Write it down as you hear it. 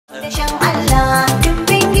Dashen Allah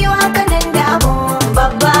dubbin giwa kanan dabo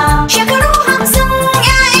babba shekaru 50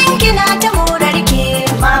 ƴaƴan kina ta morarke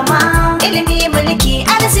mama ilimi mulki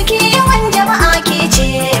arziki yawan jama'a ke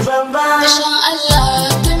ce babba Dashen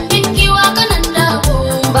Allah dubbin giwa kanan dabo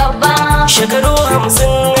babba shekaru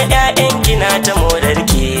 50 ƴaƴan kina ta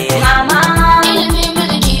morarke mama ilimi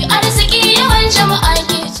mulki arziki yawan jama'a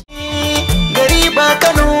ke ce gari ba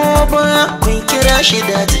Kano ba kun kira shi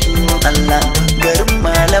dajin Allah garin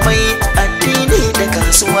malamai addini da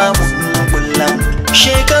kasuwa mun bulla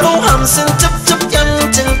shekaru 50 tab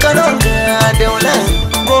yancin Kano ga daula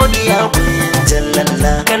godiya kun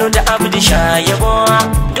jallalla Kano da abdi shayabo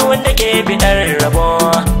duk wanda ke bidar rabo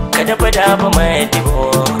kada fada ba mai dibo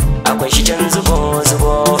akwai shi can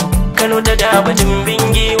zubo Kano da dabajin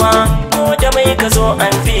bingiwa ko da mai kazo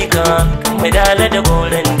an fika mai dala da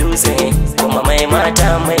goren dutse kuma mai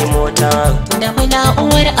mata mai mota da muna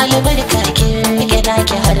uwar albarka kin rike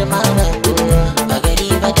daki har ma babu ba gari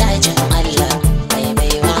ba dajin Allah mai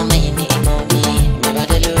baiwa mai ni'imomi da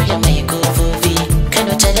badaloli mai kofofi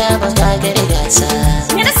Kano ta da ba gari gasa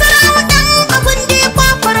ni da sarawa dan abun da ya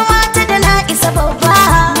kwafar mata da na isa babba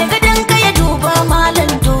ne gadan ka ya duba malan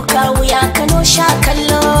duka wuya Kano sha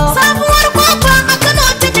kallo sabuwar kofa a Kano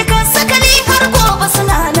ta jika sakali har gobe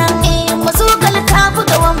suna nan masu galka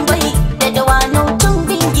buga wambai da dawano tun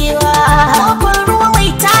bingewa kofar ruwa mai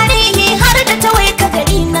tarihi har da tawai ka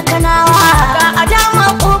gari na Kanawa ga adama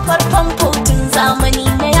kofar famfo tun zamani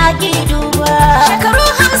na yaƙi duba shekaru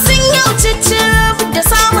 50 yau cicif da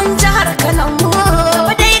samun jihar Kano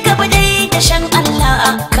gaba dai da shan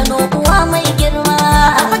Allah Kano uwa mai girma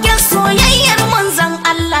a fagen soyayyar manzon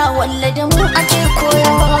Allah walla da mu ake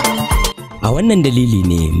koyo A wannan dalili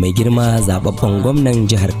ne mai girma zababben gwamnan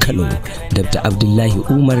jihar Kano, Dr. Abdullahi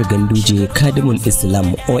Umar Ganduje Kadimul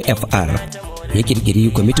Islam OFR ya kirkiri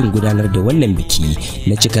kwamitin gudanar da wannan biki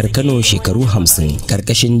na cikar Kano shekaru 50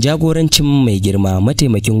 karkashin jagorancin mai girma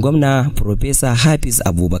mataimakin gwamna Professor Hafiz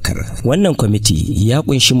Abubakar. Wannan kwamiti ya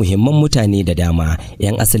kunshi muhimman mutane da dama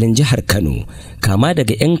 'yan asalin jihar Kano, kama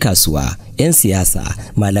daga 'yan kasuwa, 'yan siyasa,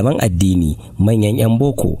 malaman addini, manyan 'yan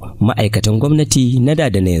boko, ma'aikatan gwamnati na da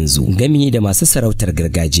na yanzu, gami da masu sarautar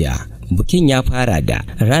gargajiya. Bikin ya fara da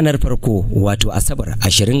ranar farko wato Asabar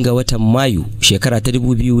 20 ga watan Mayu shekara ta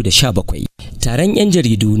 2017. Taron 'yan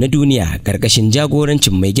jaridu na duniya ƙarƙashin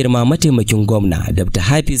jagorancin mai girma mataimakin gwamna Dr.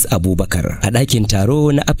 Hafiz Abubakar a ɗakin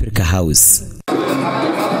taro na Africa House.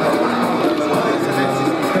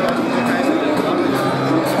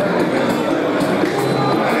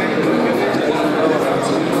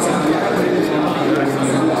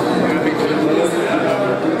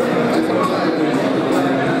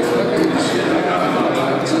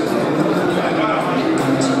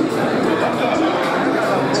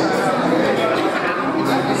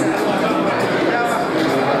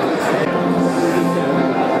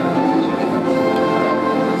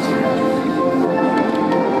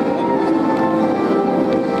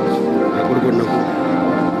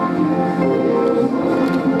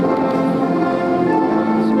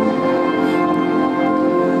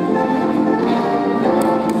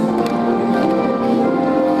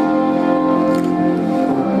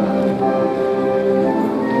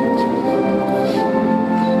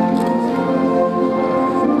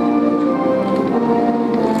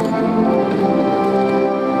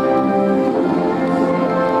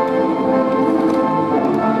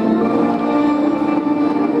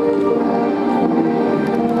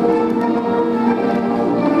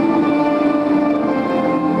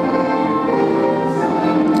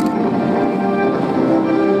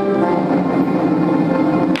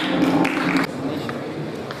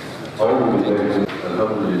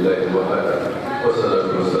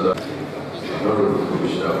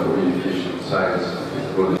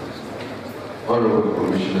 Honorable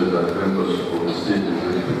commissioners and members of the state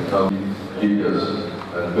executive leaders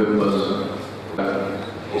and members of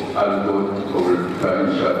Algo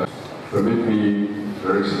of permit me,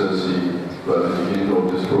 Your Excellency, at the beginning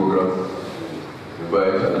of this program,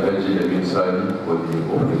 invite Alhaji Amin Sani for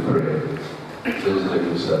the opening prayer. President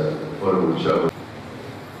Amin Sani, Honorable Chairman.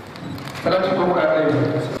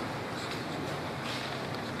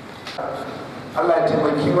 Allah ya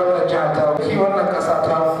taimaki wannan jiha ta wannan kasa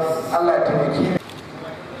ta Allah ya taimaki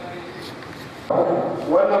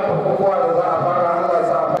wannan bukukuwa da za a fara Allah ya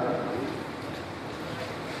sa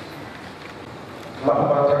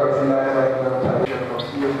Allahumma taqabbal lana innaka antal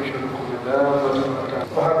samiyul alim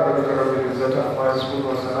wa hada bika rabbil izzati amma yasifun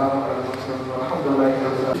wa salamun alal mursalin walhamdulillahi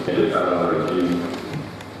rabbil alamin.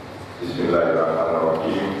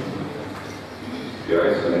 Bismillahirrahmanirrahim. Your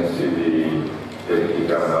Excellency, the Deputy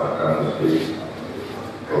Governor of Kano State,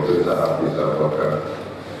 Professor Hafiz Abubakar,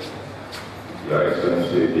 Your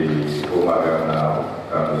Excellency, the former Governor of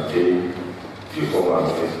Kano State, the former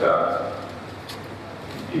Minister,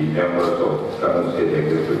 the members of Kano State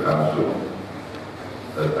Executive Council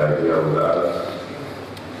that are here with us,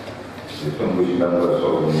 distinguished members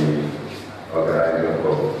of the organizing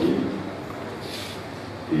committee,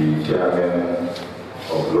 the chairman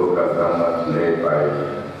of local government led by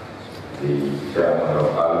the chairman of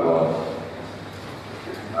Arewa,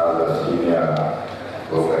 other senior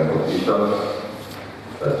government officials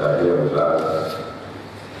that are here with us,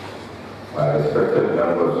 my respected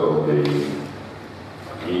members of the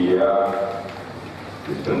media,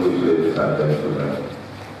 distinguished ladies and gentlemen.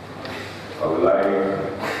 I would like,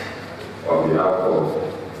 on behalf of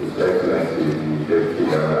His Excellency, the Deputy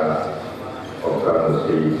Governor of Kano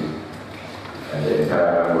State, and the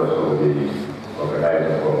entire members of the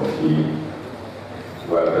organizing committee,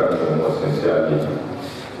 welcome you most sincerely to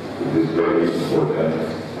this very important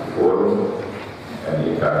forum and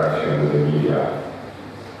interaction with the media.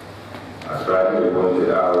 As rightly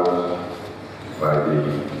pointed out by the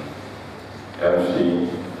MC,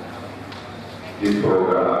 this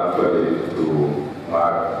program actually is to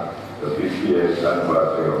mark the 50th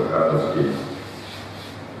anniversary of Kano State.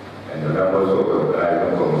 And the members of the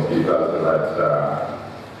organizing committee felt that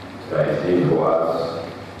it's easy for us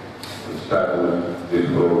to start this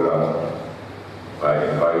program by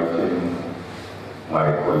inviting my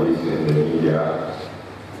colleagues in the media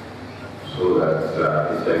so that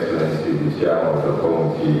His Excellency, the chairman of the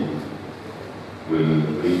committee, will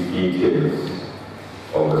read details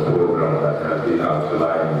of the program that has been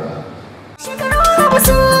outlined. Shekaru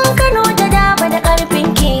 50 Kano ta daba da karfin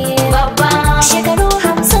ki babba. Shekaru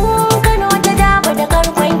 50 Kano ta daba da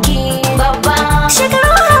karfin ki babba.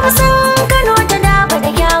 Shekaru 50 Kano ta daba da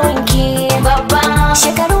kyawun ki babba.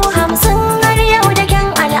 Shekaru 50 har yau da kyan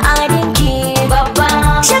al'adun ki babba.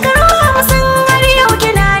 Shekaru 50 har yau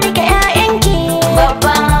kina rike 'ya'yan ki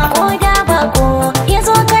babba. Ko da bako ya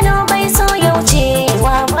zo Kano bai so ya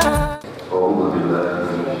wucewa ba.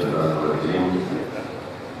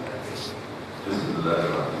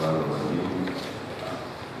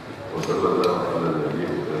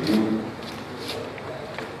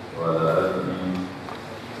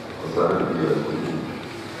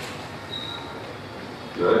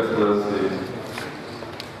 Your Excellency,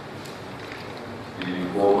 the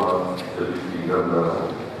former Deputy Governor of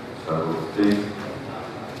Kano State,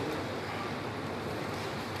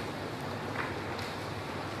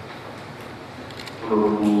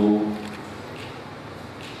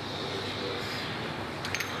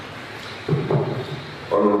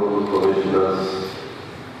 Honorable Commissioners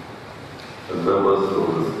and members of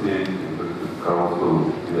the State Executive Council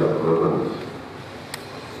here present,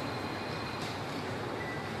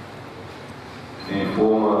 the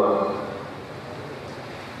former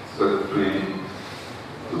Secretary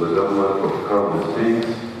to the Government of Kano State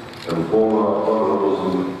and former Honorable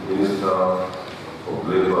Minister of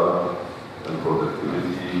Labor and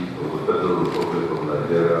Productivity of the Federal Republic of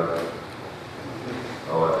Nigeria,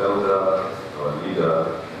 our elder, our leader,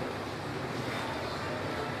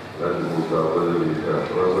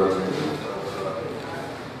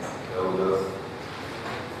 elders,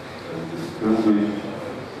 and distinguished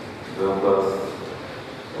members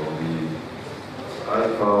of the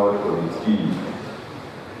high-powered committee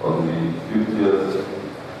on the 50th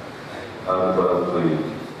anniversary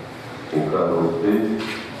of Kano State,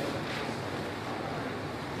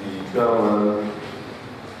 the chairman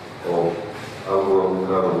of our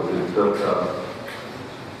Kano State chapter,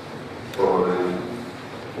 Foreign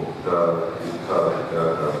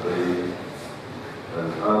and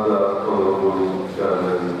other honorable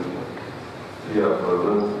chairmen here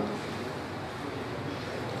present,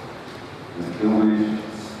 distinguished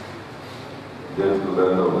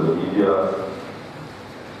gentlemen of the media,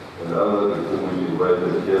 and other distinguished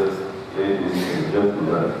invited guests, ladies and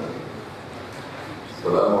gentlemen.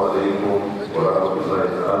 Assalamu alaikum wa rahmatullahi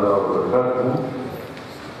ta'ala wa barakatuh.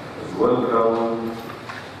 Welcome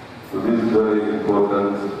to this very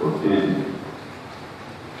important occasion.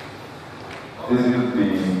 This is the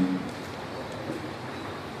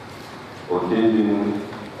occasion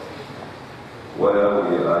where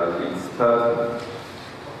we are kickstarting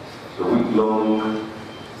the week-long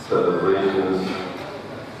celebrations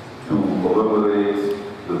to commemorate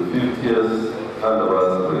the 50th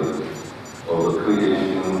anniversary of the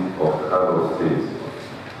creation of Kano State.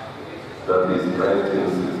 That is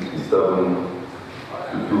 1967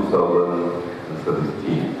 to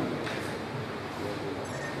 2017.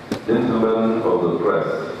 Gentlemen of the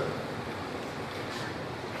press,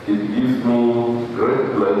 it gives me great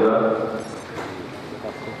pleasure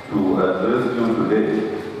to address you today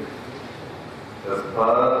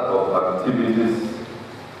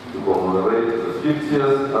commemorate the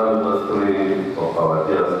 50th anniversary of our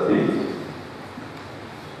dear state.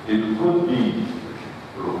 It could be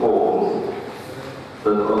recalled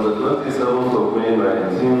that on the 27th of May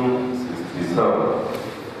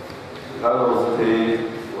 1967, Kano State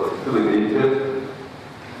was created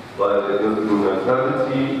by the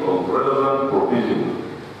instrumentality of relevant provisions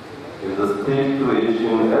in the State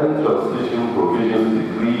Creation and Transition Provisions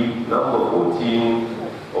Decree number 14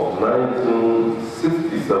 of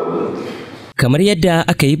 1967. Kamar yadda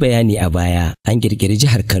aka yi bayani a baya, an kirkiri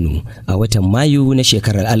jihar Kano a watan Mayu na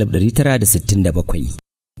shekarar 1967.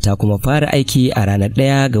 Ta kuma fara aiki a ranar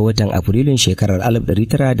 1 ga watan Afrilun shekarar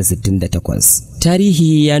 1968.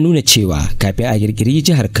 Tarihi ya nuna cewa kafin a kirkiri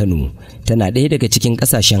jihar Kano, tana ɗaya daga cikin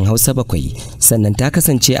ƙasashen Hausa 7, sannan ta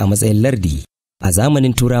kasance a matsayin lardi a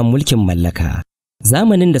zamanin Turawan mulkin mallaka.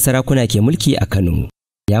 Zamanin da sarakuna ke mulki a Kano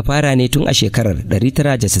ya fara ne tun a shekarar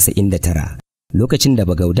 1999. Lokacin da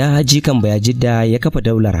Bagauda jikan Bayajidda ya kafa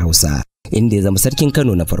daular Hausa, inda ya zama sarkin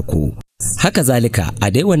Kano na farko. Haka zalika, a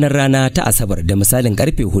dai wannan rana ta Asabar da misalin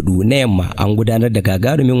karfe 4 na yamma an gudanar da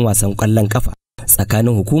gagarumin wasan ƙwallon kafa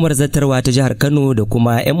tsakanin hukumar zartarwa ta jihar Kano da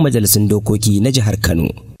kuma 'yan majalisun dokoki na jihar Kano.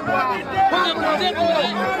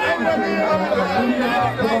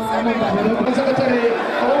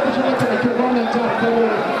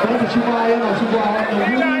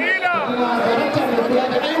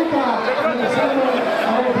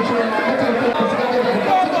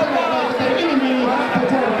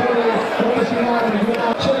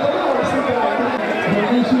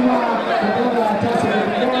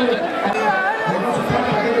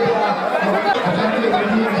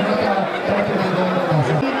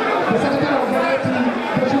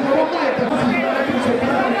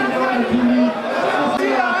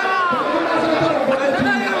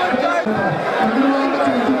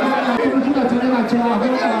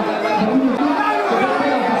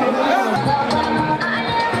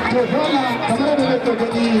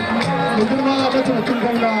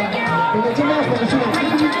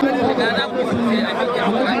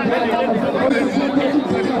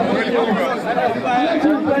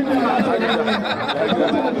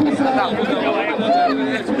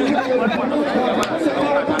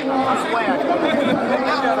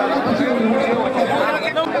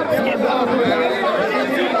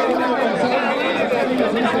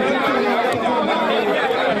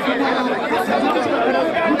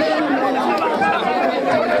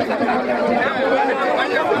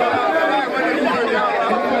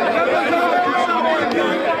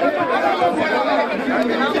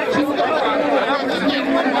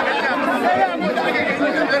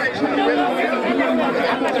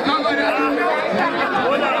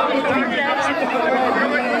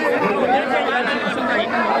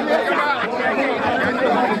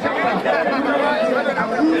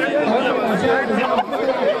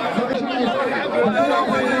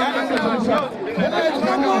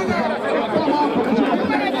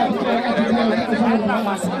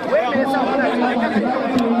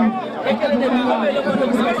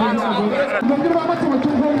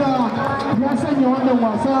 ya sanya wannan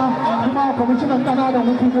wasa kuma kwamishinan ƙananan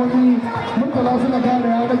hukumomi murtala suna gane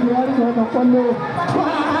ya rage wannan kwallo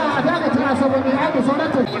a daga tana saboda ya da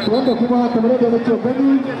saurantar wanda kuma kamar da nake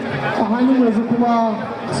gani a hannun yanzu kuma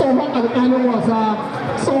tsohon alƙalin wasa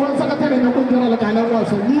tsohon sakatare na ƙungiyar alƙalan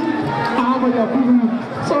wasanni Ahmad Yakubu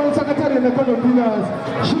tsohon sakatare na Kano Pilas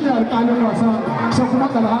shi ne alƙalin wasa sai kuma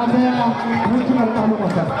Talha Daya mulkin alƙalin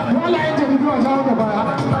wasa don Allah ya jaridu a jawo da baya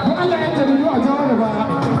don Allah ya jaridu a jawo da baya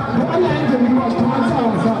don Allah ya jaridu a cikin sa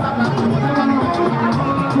wasa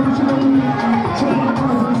kuma shi ne sai kuma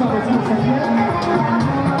kuma sun sa da su sanye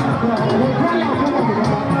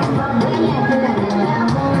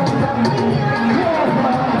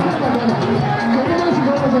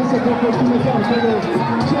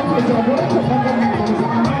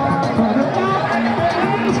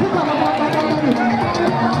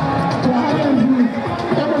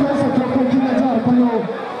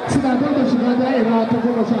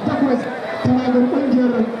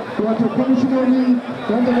wato kwamishinoni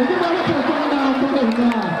wanda mai gina wata kwana bada na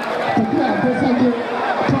tafiya ta sake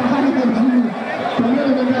ta hannun yanzu kamar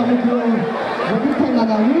da na muku da dukkan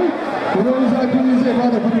alamu ruwan zafi zai ba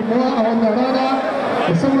da gudunmawa a wannan rana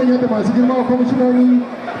musamman yadda masu girma kwamishinoni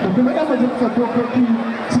da kuma yan majalisar dokoki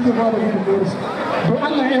suke ba da gudunmawarsu don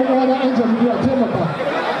Allah ya uwa na an jami'u a taimaka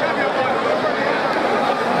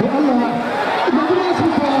don Allah idan kuma su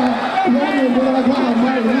ka ya ne gudunmawa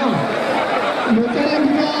amma ina mai tsayin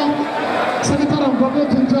gida sakataren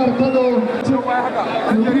gwamnatin jihar Kano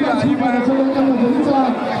mai gida shi ba da sauran yan majalisa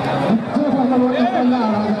jefa na wannan kwallo a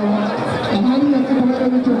rayuwa a hannun yanzu kamar da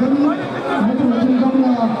muke gani mataimakin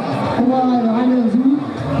gwamna kuma da hannun yanzu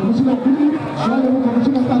da musulun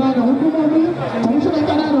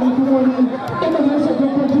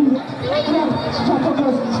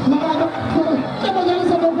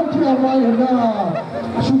yarda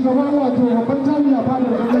shugaban wato babban jami'a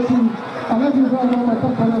fadar gwamnati alhaji zuwa na mai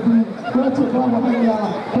tattalabi ya ce babu hanya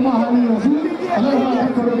kuma hali yanzu alhaji zuwa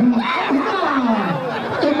tattalabi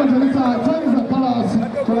ɗan majalisa canza kalas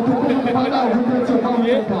wato kuma fada a hudu ce babu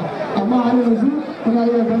kofa amma hali yanzu kuna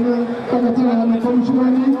iya ganin daga tana hannun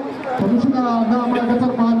kwamishinoni kwamishina na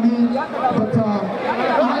ma'aikatar mahalli bata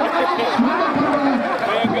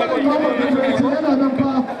yana nan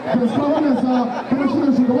fa da samunansa kuma shi ne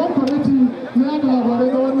shugaban kwamiti na yada labarai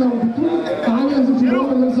na wannan biki a hanyar yanzu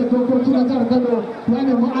shugaban majalisar dokoki na jihar Kano ya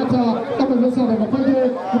nemi ata ɗan majalisa daga fage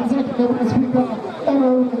kuma za ta ɗaukar spika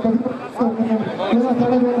yana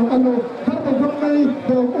tare da wani kallo karɓar gwamnati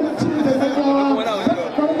da hukunci da gaggawa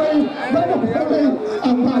gwamnati garba gwamnati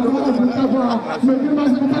amma da wa'azin kafa mai girma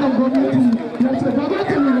sakataren gwamnati ya ce ba za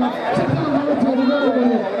ta yi ba sakataren gwamnati ya riga da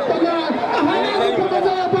gani daga a hanyar da kuma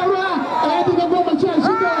za a faruwa a yadda na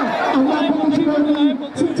 16 amma kwamishinoni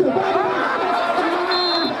sun ce ba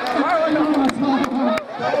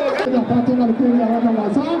da fatan alkhairi a wannan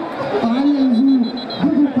wasa a har yanzu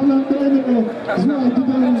gudun kwallon ɗaya ne zuwa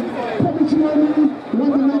gidan kwamishinoni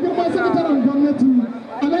wanda mai girma sakataren gwamnati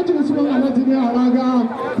alhaji usman alhaji ne a raga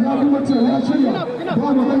ya kuma ce ya shirya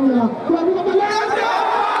babu hanya ya kuma bala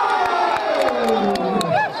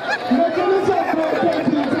majalisa ko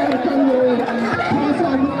kotu ta da kallo ta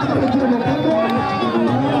sami ƙarfi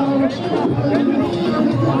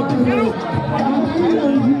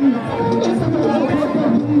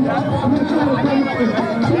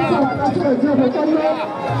da kallo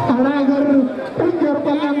a ragar ƙungiyar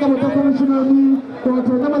ƙwallon gaba ta kwamishinoni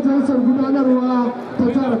wato na majalisar gudanarwa ta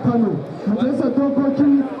jihar Kano majalisar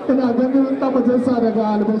dokoki ina ganin ɗan majalisa daga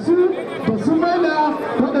albasu da su maila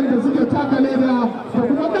waɗanda suke taka leda da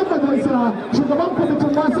kuma ɗan majalisa shugaban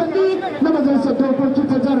kwamitin wasanni na majalisar dokoki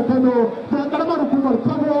ta jihar Kano da ƙaramar hukumar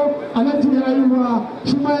Kano alhaji Arewa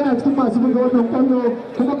shi ma yana cikin masu buga wannan ƙwallo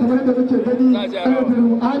kuma kamar yadda muke gani a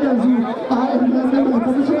yanzu a yanzu da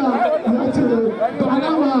kwamishina ya ce da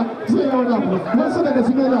alama zai yauna wasu daga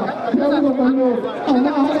sinela ya buga ƙwallo amma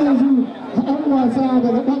har yanzu an wasa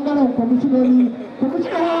daga ɓangaren kwamishinoni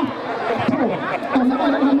kwamishina amma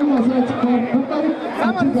hannun wasa ya cika kuɗai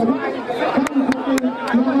a ci gaba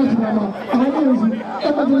ya ba shi dama a har yanzu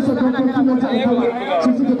ɗan majalisar dokoki na jihar Kano su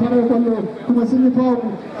suke tare da ƙwallo kuma sun yi fawo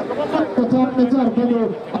na jihar Kano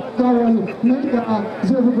kawai na da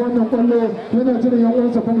zai buga wannan ƙwallo yana jiran yan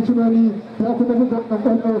uwansa kwamishinoni ya kuma buga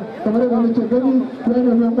wannan ƙwallo kamar yadda nake gani ya yi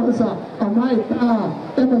yan uwansa amma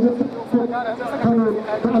ɗan majalisar Kano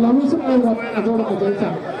da alamun sun aiwa a zauren majalisa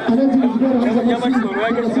a nan jirin jigar hanzar masu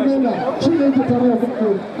daga sinela shi ne yake tare da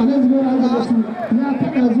ƙwallo a nan jigar hanzar masu ya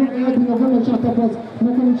taɗa zuwa ya dina 18 na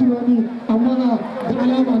kwamishinoni amma da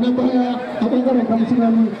alama na baya a ɓangaren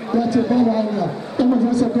kwamishinoni ya ce ba da hanya ɗan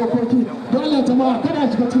majalisar dokoki don Allah jama'a kada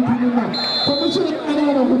shiga cikin filin nan kwamishinan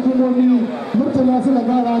ƙananan hukumomi murtala su da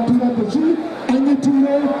gara an turar da shi an yi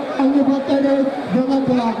turo an yi bakare don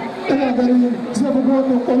haka ina ganin zai buga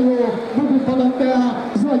wannan ƙwallo bugun falon ɗaya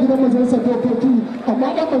zuwa gidan majalisar dokoki amma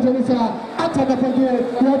ɗan majalisa ata na fage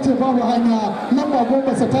ya ce babu hanya lamba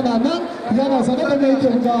 10 tana nan yana sanar da yake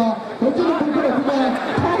buga wakilin bangare kuma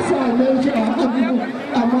ta same shi a hannu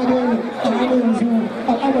amma dai a yanzu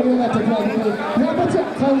al'amari yana tafiya ne ya bace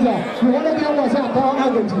canza ya wani da wasa a kawo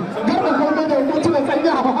agaji garba gwamnati da mutu da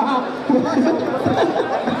tsanya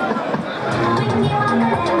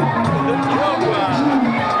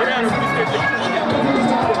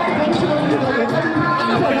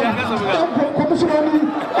kwamishinoni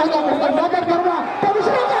ana ƙarƙar garba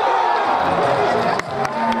kwamishinoni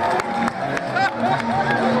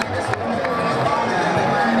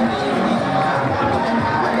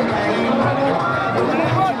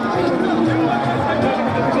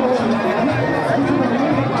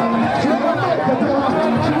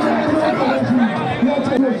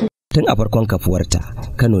Tun a farkon kafuwarta,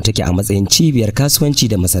 Kano take a matsayin cibiyar kasuwanci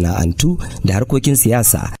da masana'antu da harkokin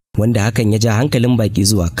siyasa, wanda hakan ya ja hankalin baki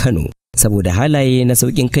zuwa Kano saboda halaye na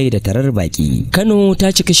saukin kai da tarar baki. Kano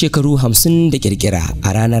ta cika shekaru 50 da kirkira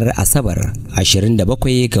a ranar Asabar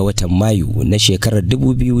 27 ga watan Mayu na shekarar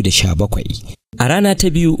 2017. A rana ta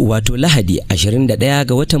biyu wato Lahadi 21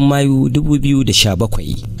 ga watan Mayu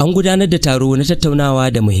 2017 an gudanar da taro na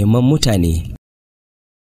tattaunawa da muhimman mutane.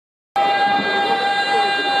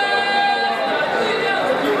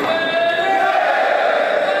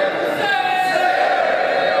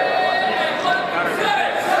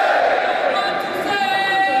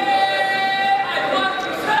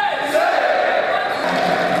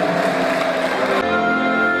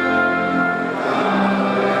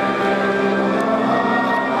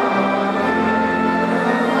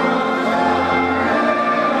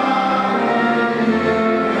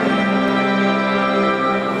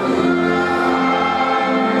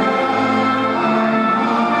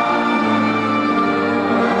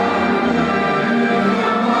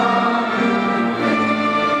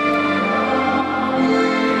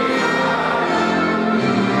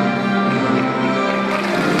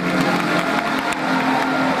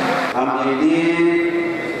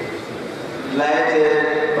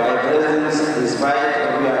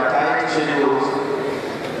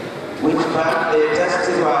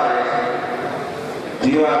 Do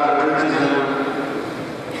you have the Rikicin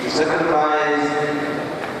to sacrifice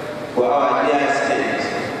for our dear state?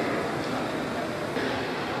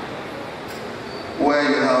 Where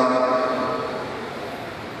you have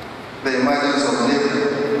the emergence of Nuhu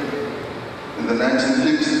in the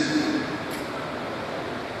 1950s.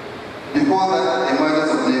 Before that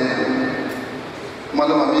emergence of Nuhu,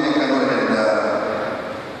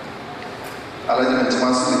 Kano and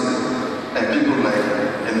Danmasanin and people like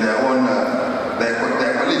in their own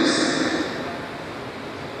their colleagues.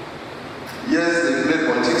 Yes, they played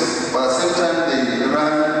politics, but at the same time they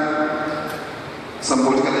ran some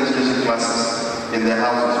political education classes in their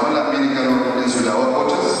houses. One Kano in Sadau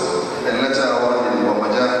quarters, and later on in Mumbai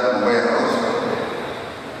house.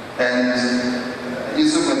 And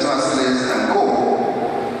Izuwa and Co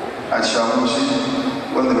at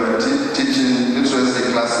xAminu, when they were teaching literacy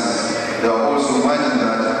classes, they were also managing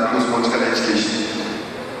that those political education.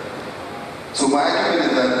 So my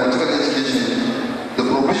argument is that political education, the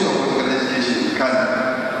provision of political education in Kano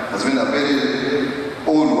has been a very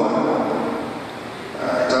old one.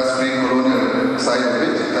 It has pre-colonial side of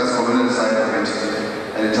it, it has colonial side of it,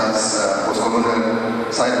 and it has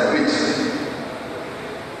post-colonial side of it.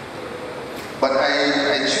 But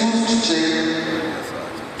I choose to take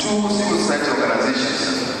two civil society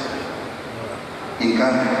organizations in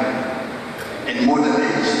Kano in modern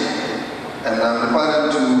age, and I'm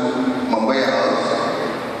referring to Mumbai House,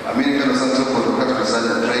 American Center for Democratic Research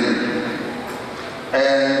and Training,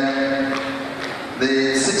 and the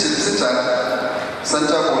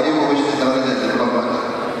Center for Information Technology and Development,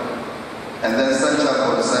 and then Center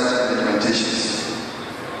for Research and Implementations.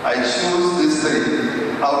 I choose these three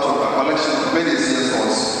out of a collection of many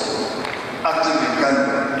CSOs active in Kano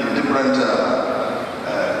in different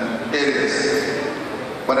areas.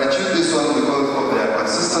 But I choose this one because of their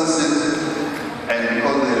consistency and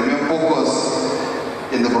because they remain focused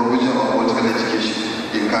in the provision of political education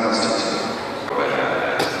in Kano State.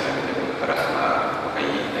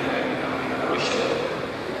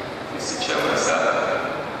 Mr. Chairman, sir,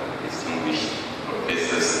 distinguished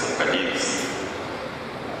professors and colleagues,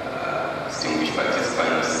 distinguished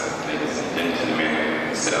participants, ladies and gentlemen,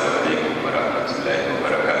 Assalamu alaikum wa rahmatullahi wa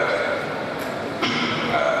barakatuh.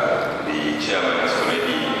 The chairman has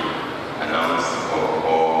already announced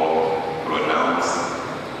or pronounced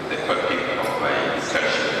the topic of my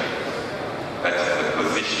discussion. That is the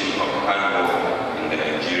position of Kano in the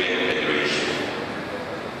Nigerian Federation,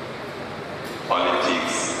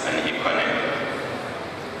 politics and economy.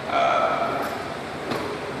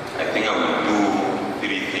 I think I will do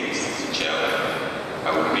three things, Mr. Chairman. I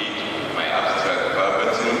will read my abstract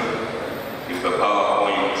verbatim. If the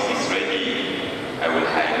PowerPoint is ready, I will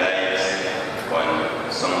highlight on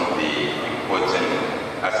some of the important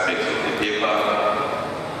aspects of the paper,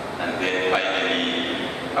 and then finally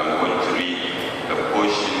I will want to read the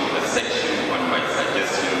portion, the section on my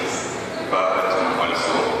suggestions verbatim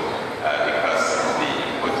also, because of the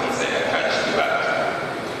importance I attach to that.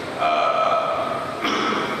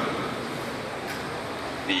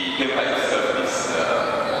 The paper itself is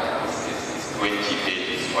 20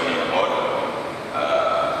 pages all in all,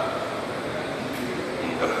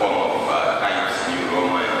 in the form of Times New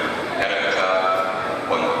Roman character,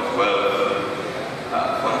 font 12,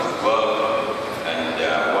 and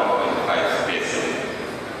 1.5 spacing.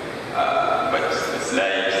 But the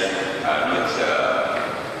slides are not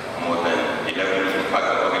more than 11. In fact,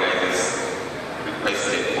 the organizers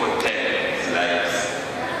requested for 10 slides,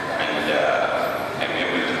 and I'm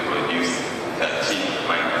able to produce 13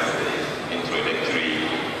 minus the introductory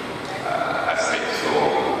aspect. So,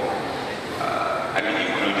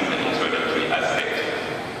 including the introductory aspect.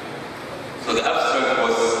 So the abstract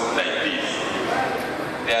was like this.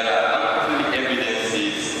 There are ample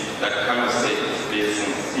evidences that Kano State is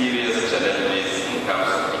facing serious challenges in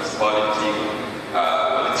terms of its political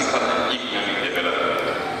and economic development.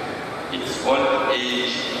 Its old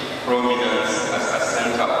age prominence as a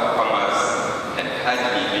center of commerce can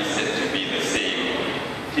hardly be said to be the same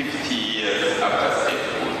 50 years after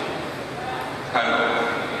statehood. Kano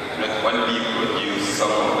not only produced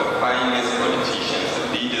some of the finest politicians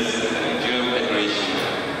and leaders in the Nigerian Federation,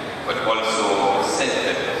 but also set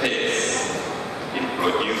the pace in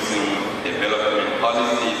producing development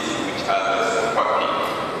policies which others copy.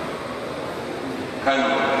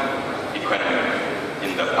 Kano economy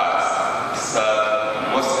in the past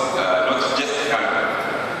served not just Kano,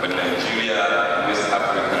 but Nigeria and West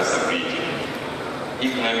African sub-region.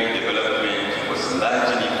 Economic development was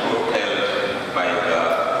largely propelled by the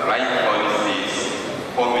right policies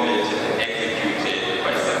formulated and executed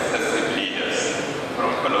by successive leaders from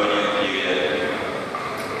colonial period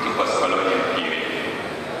to post-colonial period.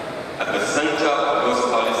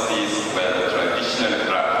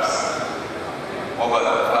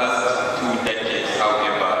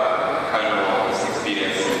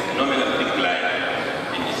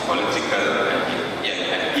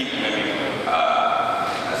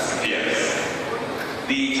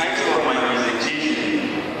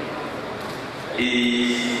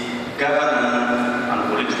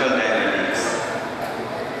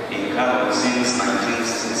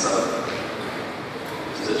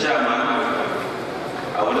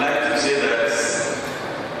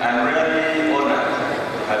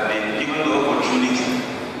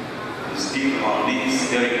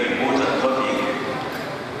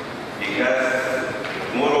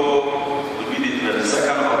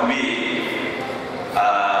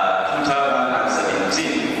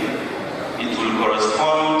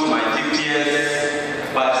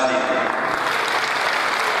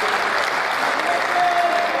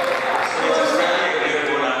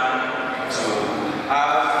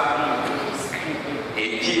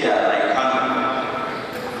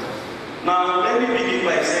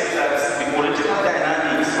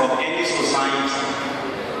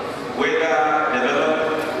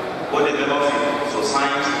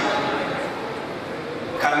 society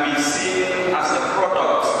can be seen as a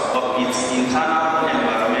product of its internal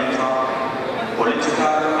environmental,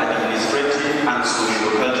 political, administrative, and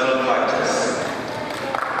socio-cultural factors.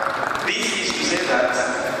 This is to say that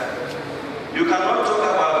you cannot talk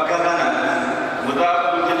about governance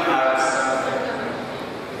without looking at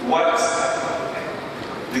what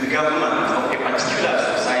the government of a particular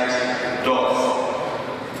society does.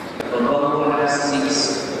 The government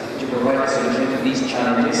seeks to provide a solution to these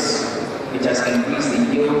challenges. It has increased the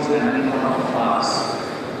yields and income of farmers.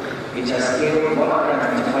 It has scaled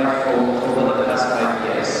 125-fold over the past 5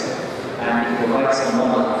 years, and it provides a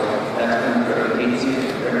model that can be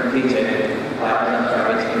replicated by other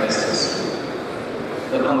private investors.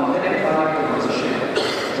 The competitive farming proposition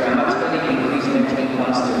dramatically increased net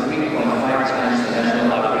incomes to 3.5 times the national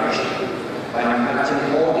average by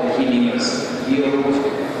impacting all the key levers: yield,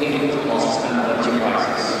 input costs, and energy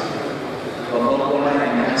prices. The Kwankwaso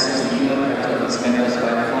enhances the human capital of its members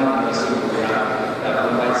by a farm university program that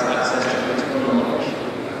provides access to critical knowledge.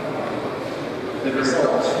 The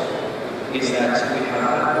result is that we have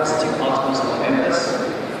had positive outcomes for members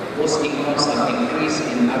whose incomes have increased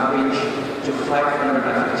in average to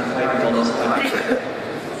 $555 per year,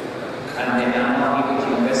 and they are now able to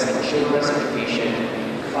invest in children's education,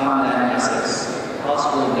 farmland assets,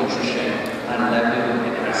 household nutrition, and livelihood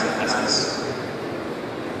enhancing assets.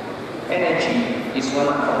 Energy is one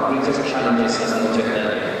of our greatest challenges, as noted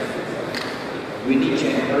earlier. We need to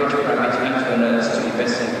encourage private entrepreneurs to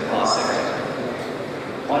invest in the power sector.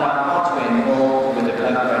 On our part, we're involved with the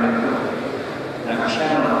Black Friday Group, and I'm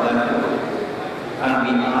chairman of that group, and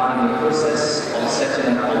we are in the process of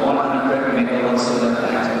setting up a 100 megawatt solar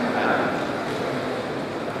plant in Kano.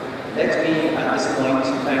 Let me, at this point,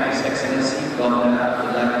 thank His Excellency Governor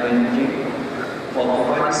Ganduje for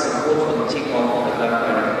providing support for the takeoff of the Black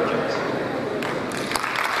Friday project.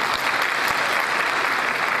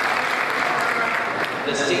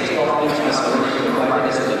 The state government has already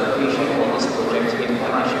provided us with a location for this project in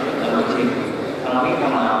partnership with Ganduje, and we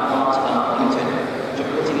on our part are committed to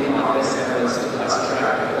putting in our best efforts to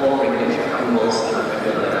fast-track all regulatory approvals at the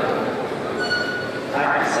federal level. I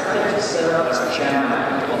accepted to serve as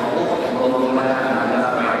chairman of both the Kwankwaso and Black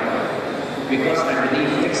Friday because I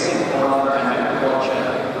believe fixing power and agriculture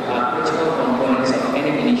are critical components of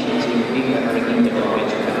any initiative being bringing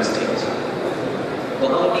development to the state. The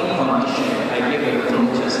only condition I gave the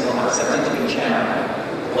promoters for accepting to be chairman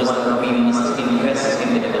was that we must invest in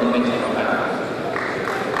the development of Kano.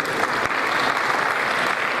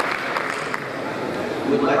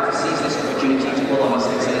 We would like to seize this opportunity to call on His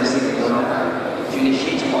Excellency the Governor to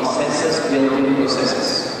initiate consensus-building processes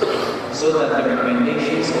so that the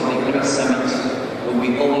recommendations of the Great Summit will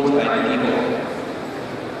be owned by the people.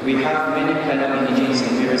 We have many Kano indigenes in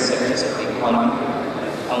various sectors of the economy,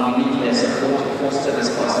 and we need their support to foster this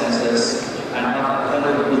consensus and have a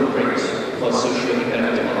Kano blueprint for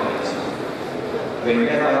socio-economic development. We are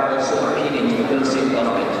hereby also appealing to the Kano State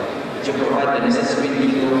Government to provide the necessary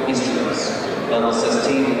legal instruments that will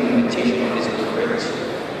sustain the implementation of this blueprint.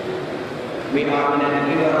 We are in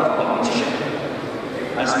an era of competition.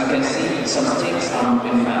 As we can see, some states are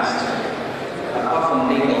moving fast. Apart from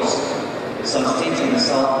Lagos, some states in the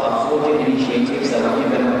south are forging initiatives that will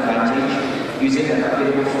give them advantage using the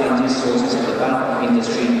available funding sources of the Bank of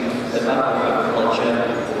Industry, the Bank of Agriculture,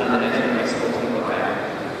 and the National Exporting Program.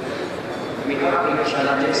 We have great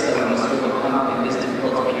challenges that we must overcome in this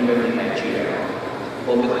difficult period in Nigeria,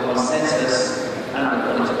 but with consensus and the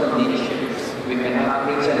political leadership, we can have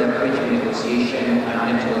greater leverage in negotiation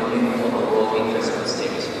and networking for the world interest of the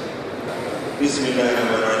state.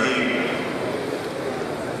 Bismillahirrahmanirrahim.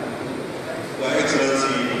 Your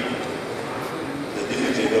Excellency, the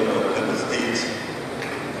Deputy Governor of Kano State,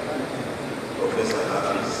 Professor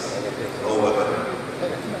Hafiz Awad,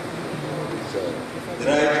 the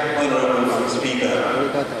Right Honorable Speaker,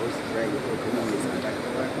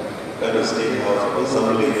 Kano State House of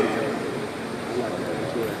Assembly,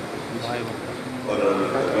 Honorable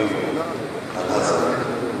xAminu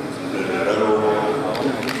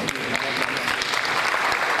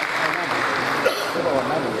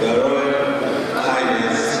Your Royal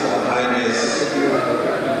Highness,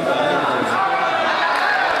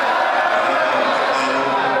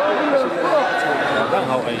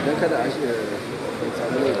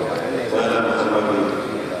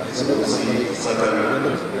 Arewa,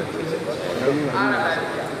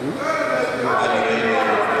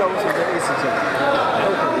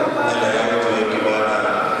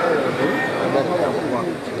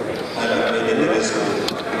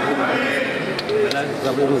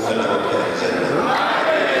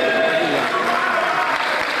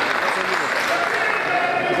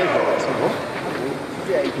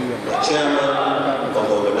 the chairman of the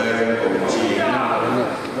organizing committee,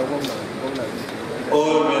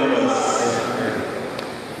 all members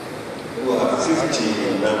who are 50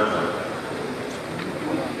 in number,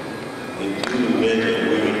 including men and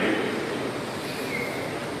women,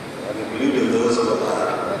 including those who are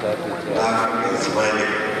laughing and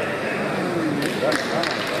smiling.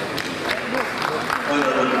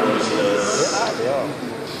 Honorable commissioners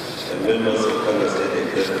and members of Kano State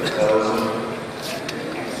Executive Council,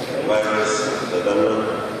 advisors, the governor,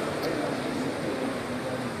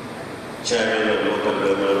 chairman of local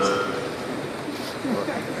governments,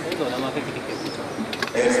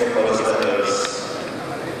 ex-ambassadors,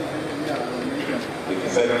 in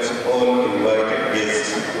fact, all invited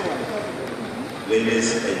guests, ladies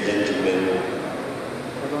and gentlemen,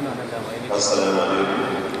 Assalamu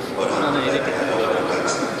alaikum wa rahmatullahi wa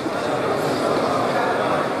barakatuh.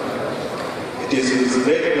 It is with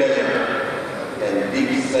great pleasure and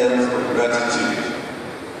deep sense of gratitude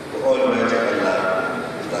to Almighty Allah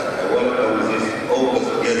that I welcome this August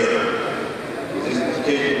gathering with this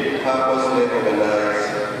occasion purposely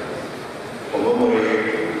organized to commemorate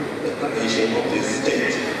the creation of this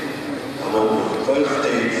state among the 12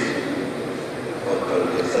 states on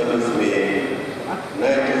 27th May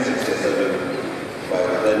 1967 by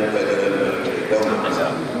the then federal military government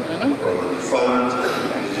from the fund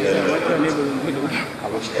regional government,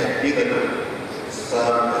 which had either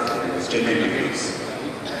served as administrative units.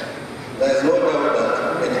 There is no doubt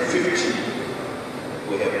that at 50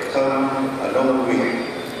 we have come a long way,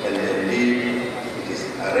 and indeed it is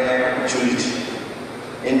a rare opportunity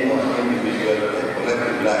in our individual and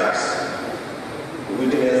collective lives to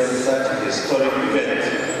witness such a historic event.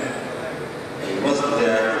 We must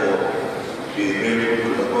therefore be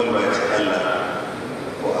grateful to the Almighty Allah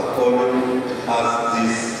for affording us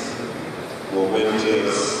this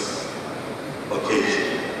momentous occasion.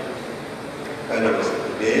 Kano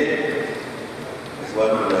today is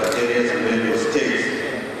one of Nigeria's major states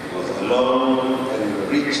with a long and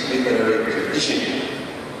rich literary tradition,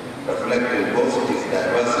 reflecting both its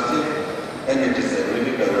diversity and its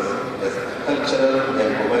significance as a cultural and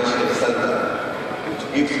commercial center, which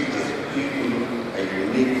gives its people a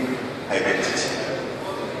unique identity.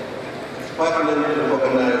 It's pertinent to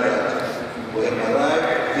recognize that we have arrived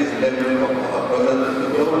at this level of our present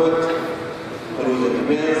development through the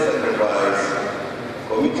immense sacrifice,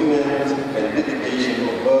 commitment, and dedication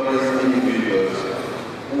of various individuals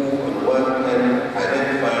who, on one hand,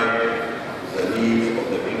 identified the needs of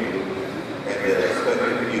the people at their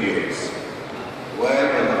respective periods, while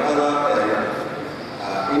on the other hand,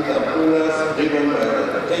 are entrepreneurs driven by the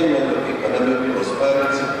attainment of economic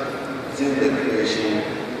prosperity since the creation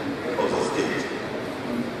of the state.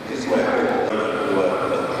 This is my hope.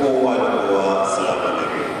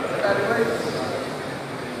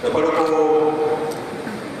 Da farko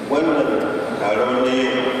wannan taron na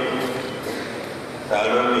yau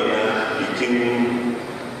taron ne na bikin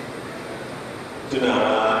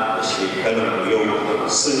tunawa da shekarar yau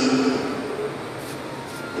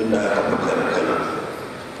 50 inda aka fitar Kano.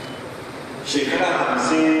 Shekara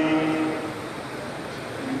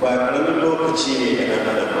 50 ba ƙaramin lokaci ne da ɗan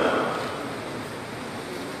adam ba.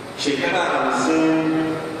 Shekara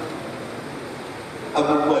 50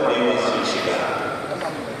 abubuwa da yawa sun shiga.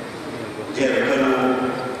 Jihar Kano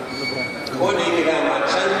ko da yake dama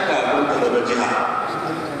can kafin ta zama jiha,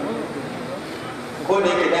 ko da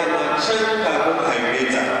yake dama can kafin haife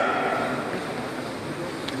ta,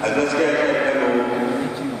 a gaskiya jihar Kano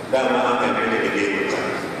dama an haife ta da gemunta.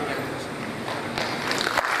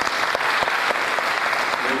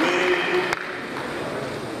 Domin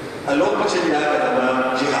a lokacin da aka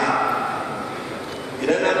zama jiha,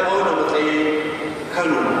 idan an auna matsayin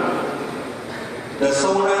Kano da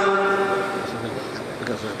sauran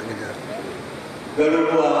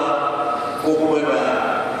garuruwa ko kuma da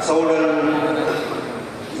sauran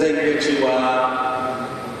zai iya cewa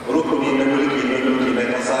rukuni na mulki na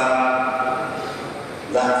ƙasa,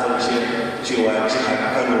 za a san cewa jihar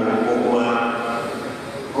Kano ko kuma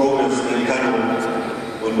province ɗin Kano,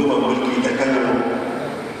 gundumar mulki ta Kano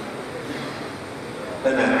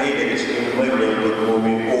tana ɗaya daga cikin manyan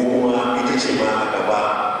gundumomi ko kuma ita ce ma a gaba.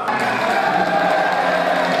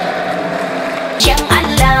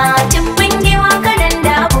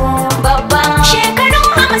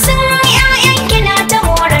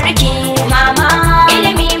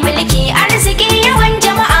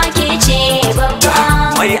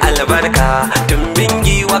 Albarka tumbin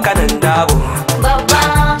giwa kanan dawo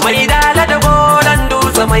mai dala da gonan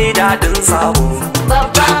dutse mai dadin sabo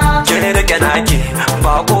kire da kanake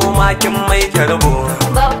ba ko makin mai tarbo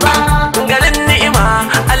garin ni'ima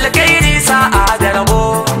alkairi sa'a da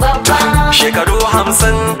rabo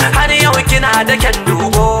 50 har yau kina da kyan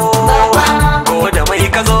dubo. Ko da mai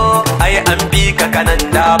ka zo ai an bi ka kanan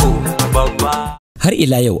dabo babba. Har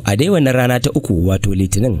ila yau a dai wannan rana ta uku wato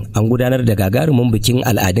Litinin an gudanar da gagarumin bikin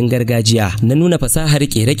al'adun gargajiya na nuna fasahar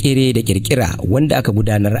kere-kere da kirkira wanda aka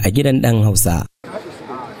gudanar a gidan ɗan Hausa.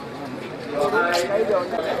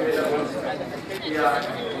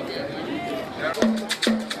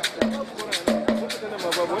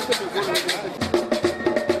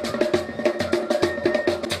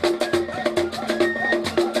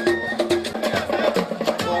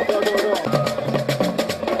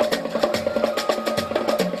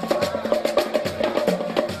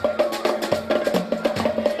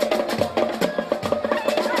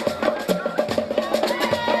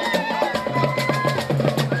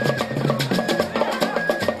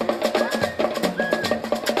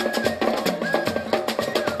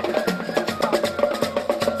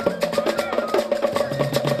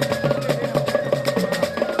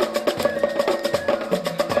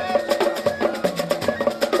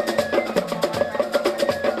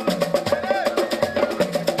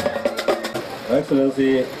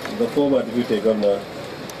 Excellency, the former Deputy Governor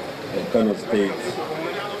of Kano State,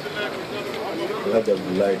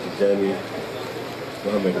 Abdullahi Tijani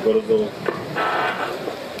Mohammed Gorzo,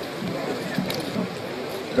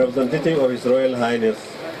 representative of His Royal Highness,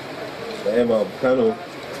 the Emir of Kano,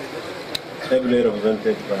 ably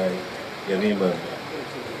represented by Yarima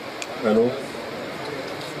Kano,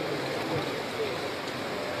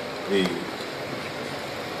 the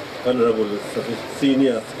Honorable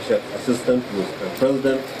Senior Assistant to the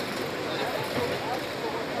President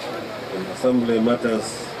in Assembly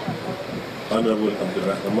Matters, Honorable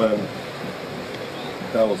Rahama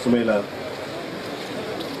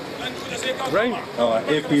our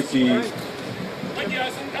APC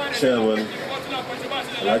Chairman,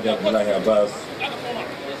 Abdullahi Abbas,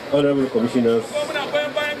 Honorable Commissioners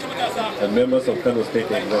and members of Kano State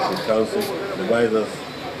Executive Council, advisors,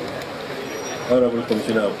 Honorable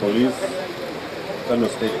Commissioner of Police, Kano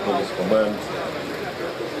State Police Command,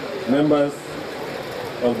 members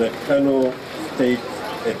of the Kano State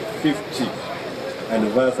 50th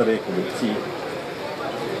Anniversary Committee,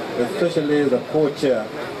 especially the co-chair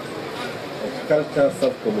of Culture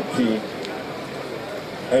Subcommittee,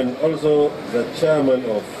 and also the chairman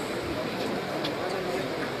of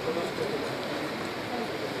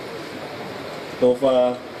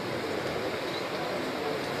Tofa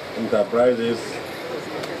Enterprises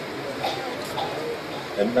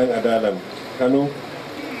and Dang Adalam Kano,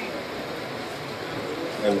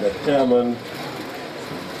 and the chairman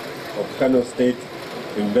of Kano State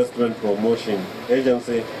Investment Promotion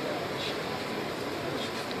Agency.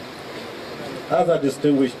 Other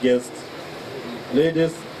distinguished guests,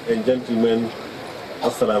 ladies and gentlemen,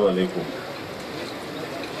 Assalamu alaikum.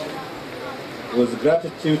 With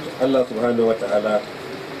gratitude to Allah subhanahu wa ta'ala,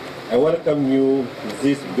 I welcome you to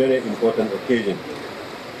this very important occasion,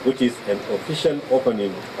 which is an official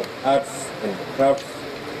opening of arts and crafts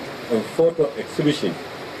and photo exhibition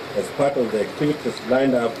as part of the activities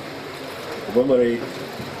lined up to commemorate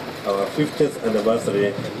our 50th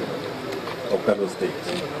anniversary of Kano State.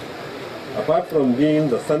 Apart from being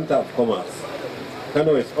the center of commerce,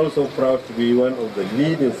 Kano is also proud to be one of the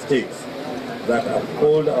leading states that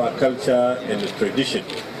uphold our culture and tradition.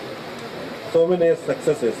 So many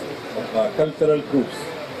successes of our cultural groups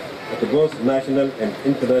at both national and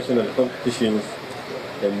international competitions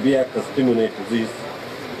can be a testimony to this,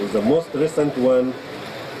 with the most recent one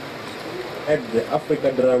at the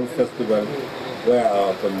Africa Drum Festival, where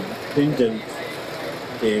our contingent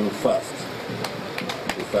came first.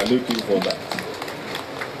 We salute you for that.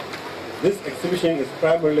 This exhibition is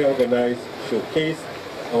primarily organized to showcase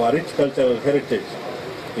our rich cultural heritage,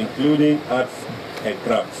 including arts and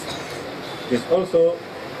crafts. It is also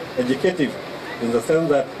educative in the sense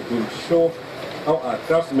that it will show how our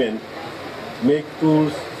craftsmen make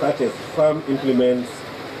tools such as farm implements,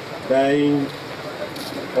 dyeing,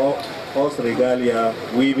 horse regalia,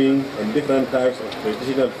 weaving, and different types of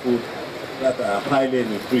traditional food that are highly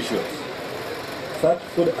nutritious. Such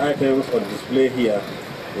food items on display here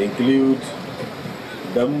include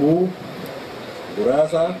dambu,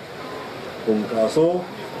 gurasa, kwankwaso,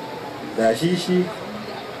 dashishi,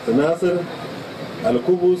 sinasir,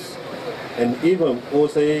 alkubus, and even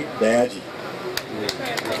osai dayaji.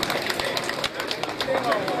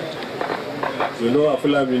 You know, a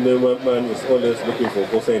Fulani man is always looking for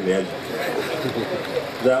osai and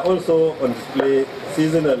dayaji. There are also on display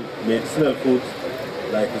seasonal medicinal foods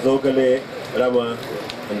like zogale, rama,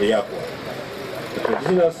 and the yakwa. The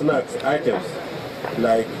traditional snacks items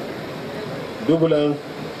like dubulang,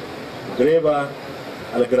 greba,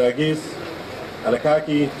 algragis,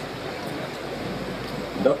 alkaki,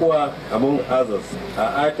 dakwa, among others,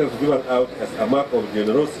 are items given out as a mark of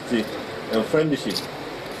generosity and friendship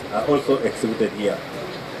are also exhibited here.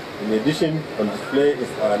 In addition, on display is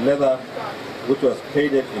our leather, which was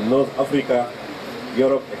traded in North Africa,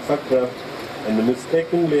 Europe, etc., and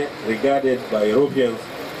mistakenly regarded by Europeans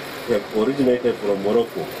to have originated from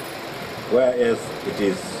Morocco, whereas it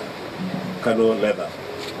is Kano leather.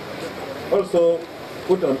 Also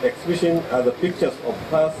put on exhibition are the pictures of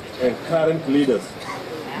past and current leaders,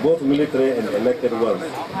 both military and elected ones,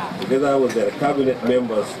 together with their cabinet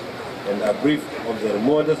members, and a brief of their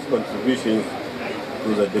modest contributions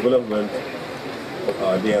to the development of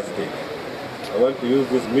our dear state. I want to use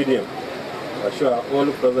this medium to assure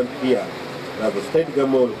all present here that the state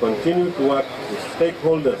government will continue to work with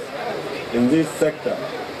stakeholders in this sector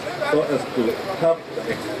so as to tap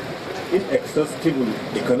the inaccessible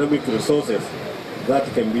economic resources that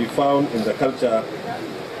can be found in the culture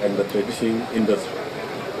and the tradition industry.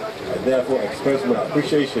 I therefore express my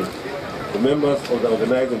appreciation to members of the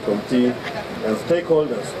organizing committee and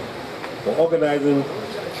stakeholders for organizing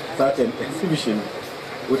such an exhibition,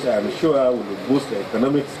 which I am sure will boost the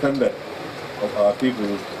economic standard of our people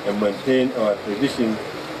and maintain our tradition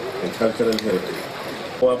and cultural heritage.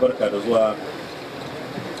 Kowa barka da zuwa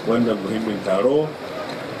wannan muhimmin taro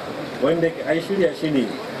wanda an shirya shi ne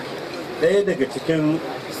ɗaya daga cikin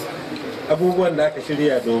abubuwan da aka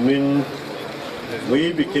shirya domin mu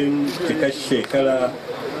yi bikin cikar shekara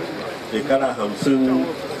 50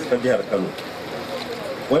 ta jihar Kano.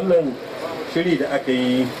 Wannan shiri da aka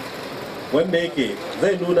yi wanda yake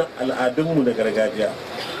zai nuna al'adunmu na gargajiya,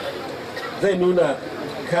 zai nuna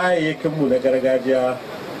kayayyakinmu na gargajiya,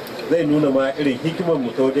 zai nuna ma irin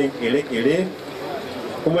hikimarmu ta wajen kere-kere,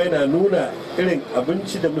 kuma yana nuna irin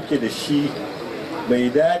abinci da muke da shi mai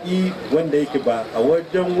daɗi wanda yake ba a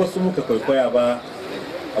wajen wasu muka kwaikwaya ba,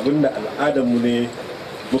 abinda al'adarmu ne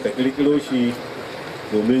muka ƙirƙiro shi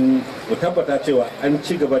domin mu tabbata cewa an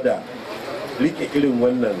ci gaba da rike irin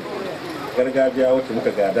wannan gargajiya wacce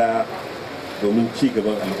muka gada domin ci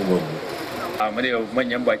gaban al'ummarmu. Mu da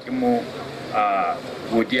manyan bakinmu a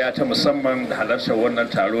godiya ta musamman da halartar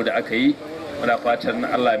wannan taro da aka yi. Muna fatan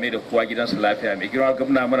Allah mai da kowa gidansa lafiya. Mai girma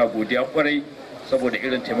gwamna muna godiya kwarai saboda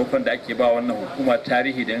irin taimakon da ake ba wannan hukuma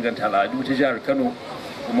tarihi da inganta al'adu ta jihar Kano,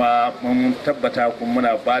 kuma mun tabbata kuma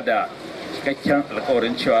muna ba da cikakken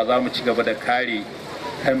alkawarin cewa za mu ci gaba da kare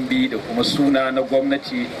kambi da kuma suna na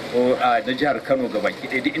gwamnati na jihar Kano ga baki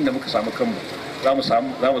ɗaya. Duk inda muka samu kanmu za mu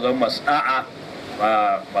zama masu da'a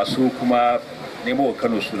masu kuma nemo wa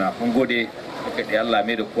Kano suna. Mun gode muka da Allah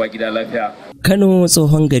mai da kowa gida lafiya. Kano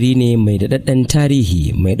tsohon gari ne mai daɗaɗɗen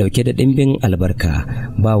tarihi mai ɗauke da ɗimbin albarka,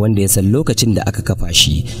 ba wanda ya san lokacin da aka kafa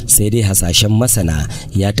shi, sai dai hasashen masana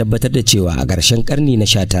ya tabbatar da cewa a ƙarshen ƙarni na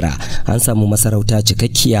 19 an samu masarauta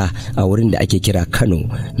cikakkiya a wurin da ake kira Kano,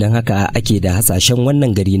 don haka ake da hasashen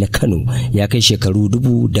wannan gari na Kano ya kai shekaru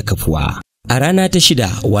 1000 da kafuwa. A rana ta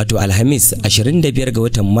 6 wato Alhamis 25 ga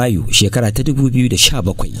watan Mayu shekara ta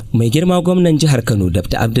 2017 mai girma gwamnan jihar Kano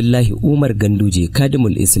Dr. Abdullahi Umar Ganduje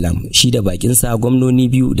Kadimul Islam shi da bakinsa gwamnoni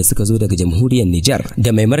biyu da suka zo daga jamhuriyar Nijar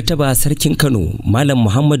da mai martaba sarkin Kano Malam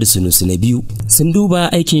Muhammadu Sunusi na biyu sun duba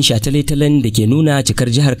aikin shataletalen da ke nuna cikar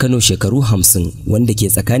jihar Kano shekaru 50 wanda ke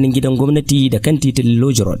tsakanin gidan gwamnati da kan titin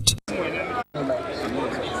Lodge Road.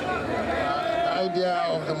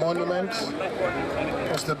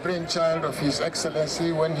 Was the brainchild of His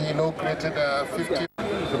Excellency when he inaugurated 50.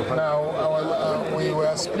 Now, we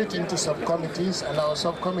were split into subcommittees, and our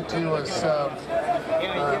subcommittee was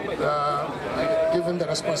given the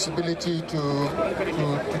responsibility to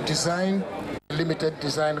design limited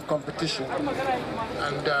design competition,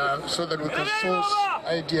 and so that we could source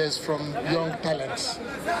ideas from young talents.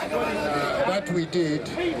 That we did,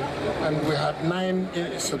 and we had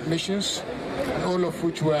 9 submissions, all of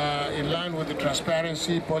which were in line with the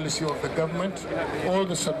transparency policy of the government. All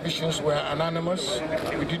the submissions were anonymous.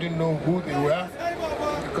 We didn't know who they were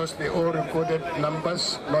because they all recorded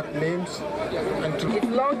numbers, not names. And Its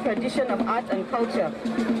long tradition of art and culture.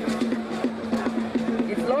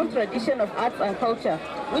 Its long tradition of arts and culture,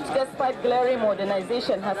 which despite glaring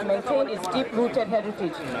modernization has maintained its deep-rooted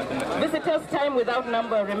heritage. Visitors time without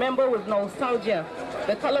number remember with nostalgia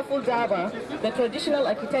the colorful Daba, the traditional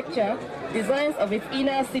architecture, designs of its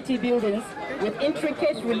inner city buildings with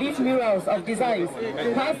intricate relief murals of designs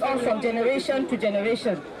passed on from generation to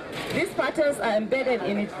generation. These patterns are embedded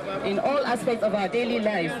in all aspects of our daily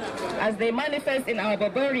lives as they manifest in our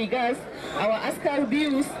Babban rigas, our askar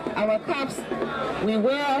bius, our caps. We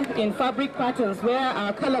wear in fabric patterns where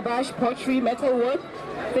our calabash, pottery, metalwork,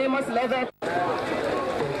 famous leather.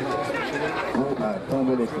 too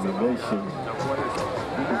many to be mentioned.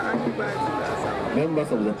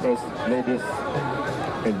 Members of the press, ladies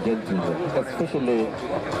and gentlemen, especially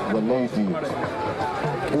the lady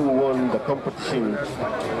who won the competition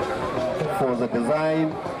for the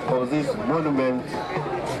design of this monument.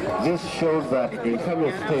 This shows that in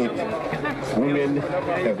Kano State, women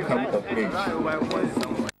have come of age,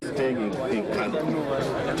 staying in Kano.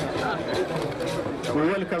 We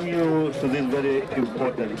welcome you to this very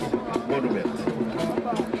important monument.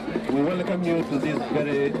 We welcome you to this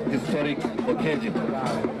very historic occasion.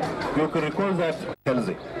 You can recall that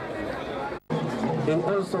Kelsey.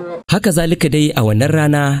 Haka zalika dai a wannan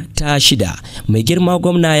rana ta 6 mai girma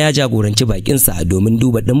gwamna ya jagoranci bakinsa domin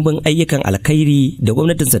duba dimbin ayyukan alkhairi da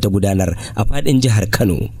gwamnatinsa ta gudanar a fadin jihar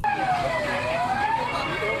Kano.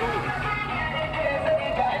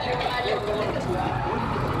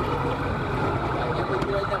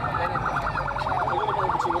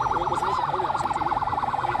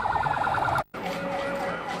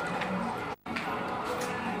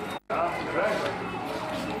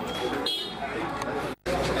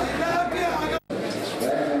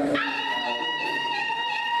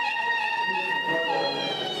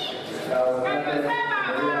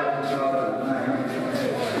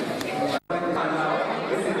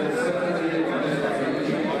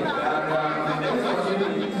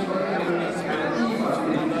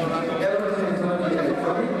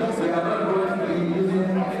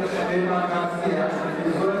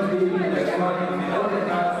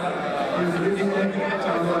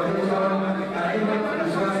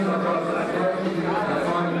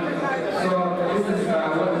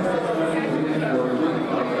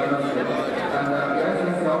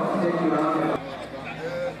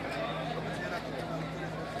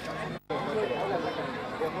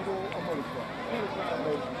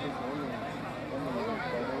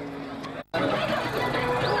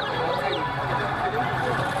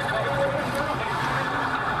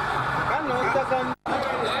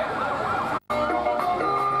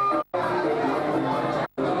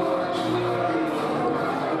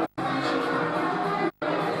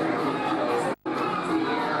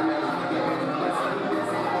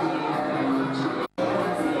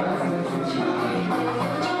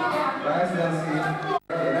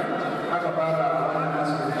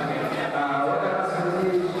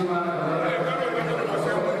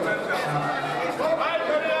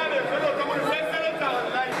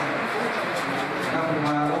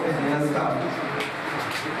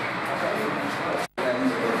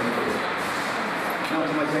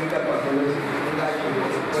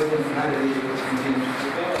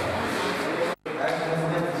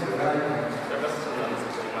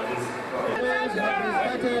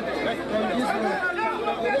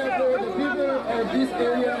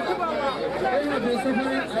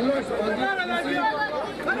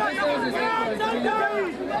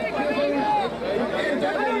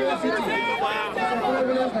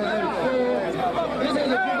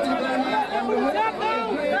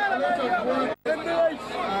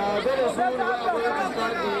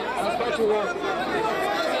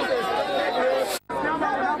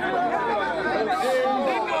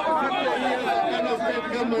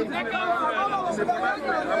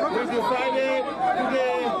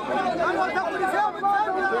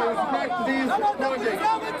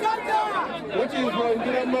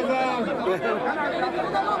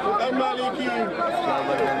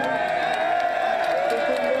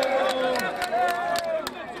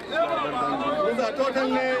 Total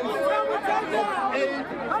length of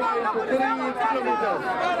 8.3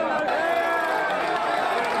 kilometers.